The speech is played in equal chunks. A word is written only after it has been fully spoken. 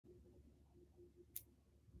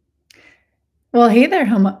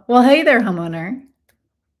Hey there, homeowner.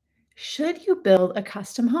 Should you build a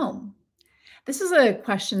custom home? This is a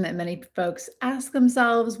question that many folks ask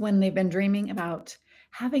themselves when they've been dreaming about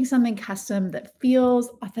having something custom that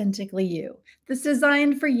feels authentically you, that's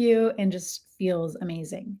designed for you and just feels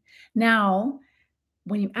amazing. Now,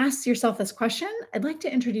 when you ask yourself this question, I'd like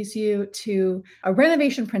to introduce you to a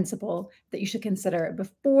renovation principle that you should consider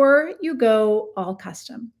before you go all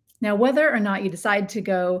custom. Now, whether or not you decide to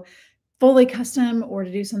go fully custom or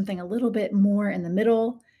to do something a little bit more in the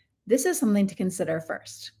middle, this is something to consider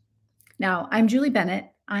first. Now, I'm Julie Bennett.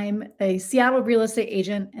 I'm a Seattle real estate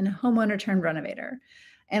agent and a homeowner turned renovator,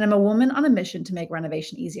 and I'm a woman on a mission to make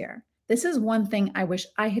renovation easier. This is one thing I wish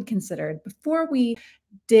I had considered before we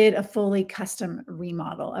did a fully custom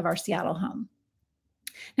remodel of our Seattle home.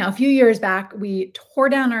 Now, a few years back, we tore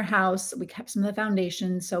down our house. We kept some of the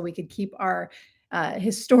foundations so we could keep our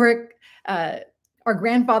historic, our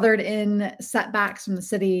grandfathered in setbacks from the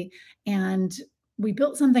city. And we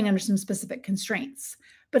built something under some specific constraints.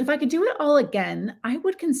 But if I could do it all again, I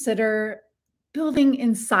would consider building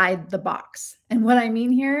inside the box. And what I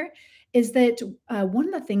mean here is that one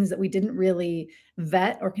of the things that we didn't really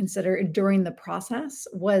vet or consider during the process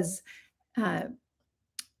uh,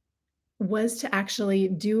 was to actually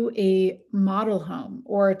do a model home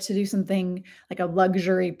or to do something like a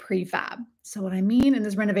luxury prefab. So, what I mean in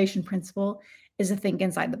this renovation principle is to think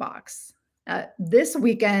inside the box. This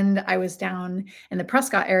weekend, I was down in the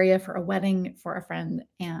Prescott area for a wedding for a friend,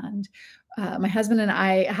 and my husband and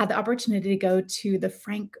I had the opportunity to go to the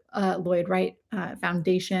Frank Lloyd Wright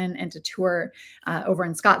Foundation and to tour over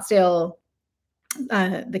in Scottsdale,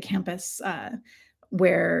 the campus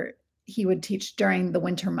where he would teach during the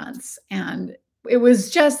winter months. And it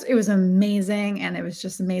was amazing. And it was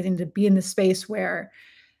just amazing to be in the space where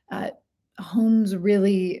uh, homes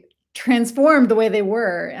really transformed the way they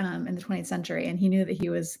were in the 20th century. And he knew that he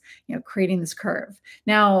was, creating this curve.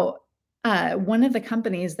 Now, one of the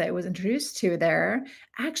companies that was introduced to there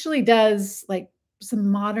actually does like some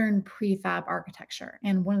modern prefab architecture.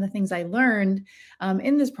 And one of the things I learned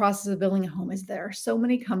in this process of building a home is there are so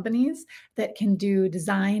many companies that can do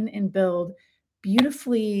design and build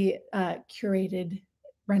beautifully curated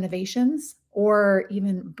renovations or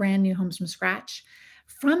even brand new homes from scratch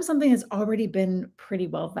from something that's already been pretty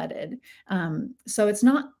well vetted. So it's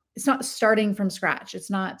not starting from scratch. It's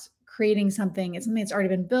not creating something. It's something that's already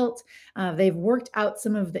been built. They've worked out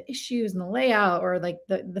some of the issues in the layout or like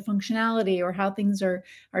the functionality or how things are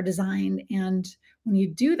designed. And when you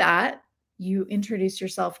do that, you introduce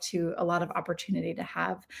yourself to a lot of opportunity to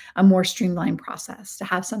have a more streamlined process, to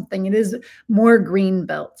have something it is more green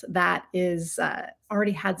built that is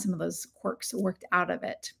already had some of those quirks worked out of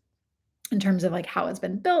it in terms of like how it's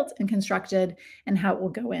been built and constructed and how it will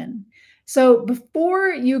go in. So before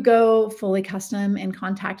you go fully custom and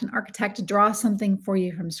contact an architect to draw something for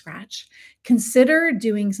you from scratch, consider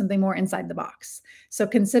doing something more inside the box. So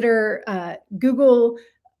consider Google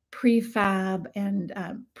prefab and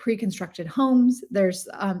pre-constructed homes. There's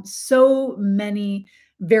so many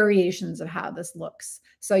variations of how this looks.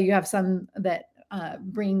 So you have some that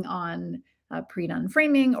bring on pre-done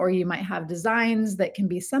framing, or you might have designs that can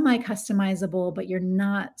be semi-customizable, but you're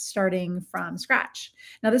not starting from scratch.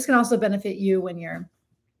 Now, this can also benefit you when you're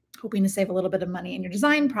hoping to save a little bit of money in your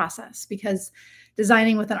design process, because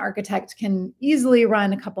designing with an architect can easily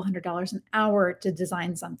run a couple $100s an hour to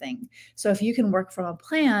design something. So if you can work from a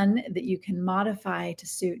plan that you can modify to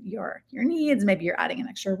suit your needs, maybe you're adding an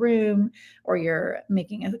extra room or you're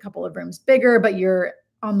making a couple of rooms bigger, but you're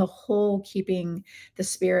on the whole keeping the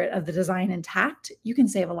spirit of the design intact, you can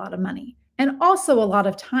save a lot of money and also a lot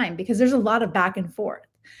of time, because there's a lot of back and forth.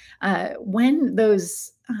 When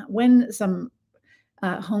some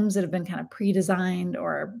homes that have been kind of pre-designed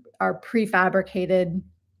or are prefabricated,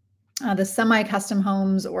 the semi-custom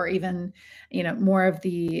homes, or even more of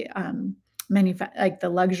the like the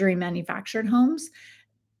luxury manufactured homes,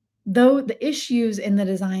 though the issues in the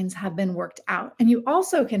designs have been worked out. And you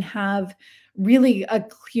also can have really a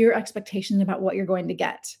clear expectation about what you're going to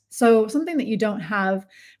get. So something that you don't have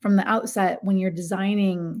from the outset when you're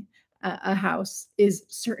designing a house is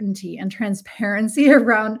certainty and transparency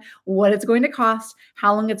around what it's going to cost,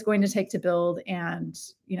 how long it's going to take to build, and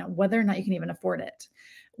whether or not you can even afford it.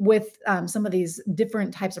 With some of these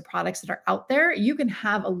different types of products that are out there, you can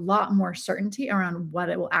have a lot more certainty around what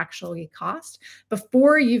it will actually cost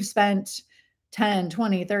before you've spent 10,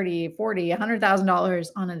 20, 30, 40, $100,000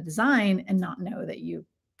 on a design and not know that you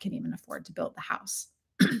can even afford to build the house.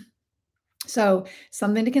 So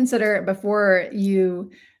something to consider before you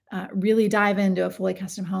really dive into a fully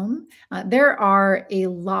custom home, there are a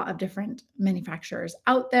lot of different manufacturers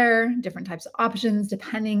out there, different types of options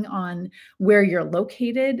depending on where you're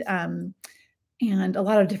located, and a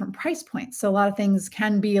lot of different price points. So a lot of things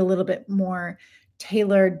can be a little bit more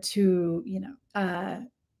tailored to,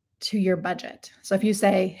 to your budget. So if you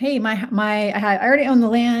say, "Hey, I already own the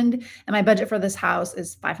land, and my budget for this house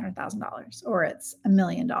is $500,000, or it's $1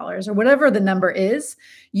 million, or whatever the number is,"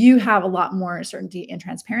 you have a lot more certainty and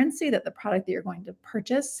transparency that the product that you're going to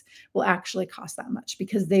purchase will actually cost that much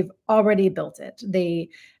because they've already built it. They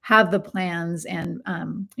have the plans, and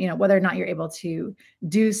whether or not you're able to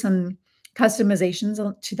do some customizations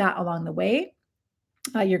to that along the way,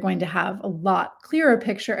 you're going to have a lot clearer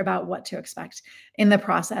picture about what to expect in the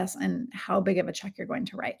process and how big of a check you're going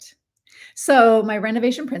to write. So, my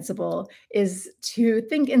renovation principle is to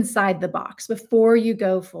think inside the box before you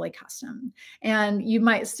go fully custom. And you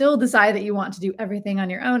might still decide that you want to do everything on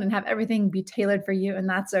your own and have everything be tailored for you, and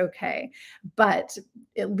that's okay. But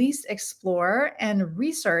at least explore and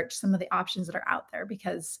research some of the options that are out there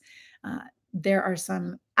because there are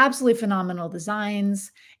some absolutely phenomenal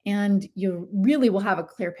designs, and you really will have a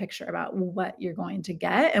clear picture about what you're going to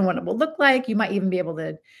get and what it will look like. You might even be able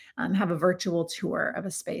to have a virtual tour of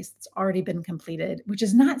a space that's already been completed, which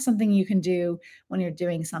is not something you can do when you're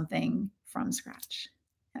doing something from scratch.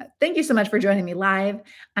 Thank you so much for joining me live.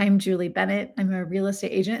 I'm Julie Bennett. I'm a real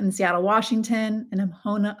estate agent in Seattle, Washington, and and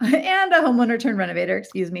a homeowner turned renovator,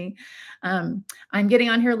 excuse me. I'm getting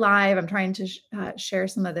on here live. I'm trying to share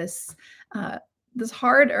some of this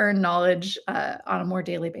hard-earned knowledge on a more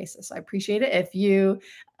daily basis. I appreciate it. If you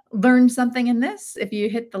learned something in this, if you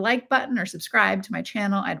hit the like button or subscribe to my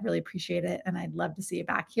channel, I'd really appreciate it. And I'd love to see you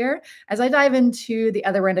back here as I dive into the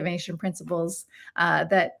other renovation principles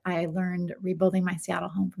that I learned rebuilding my Seattle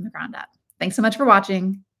home from the ground up. Thanks so much for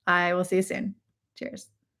watching. I will see you soon. Cheers.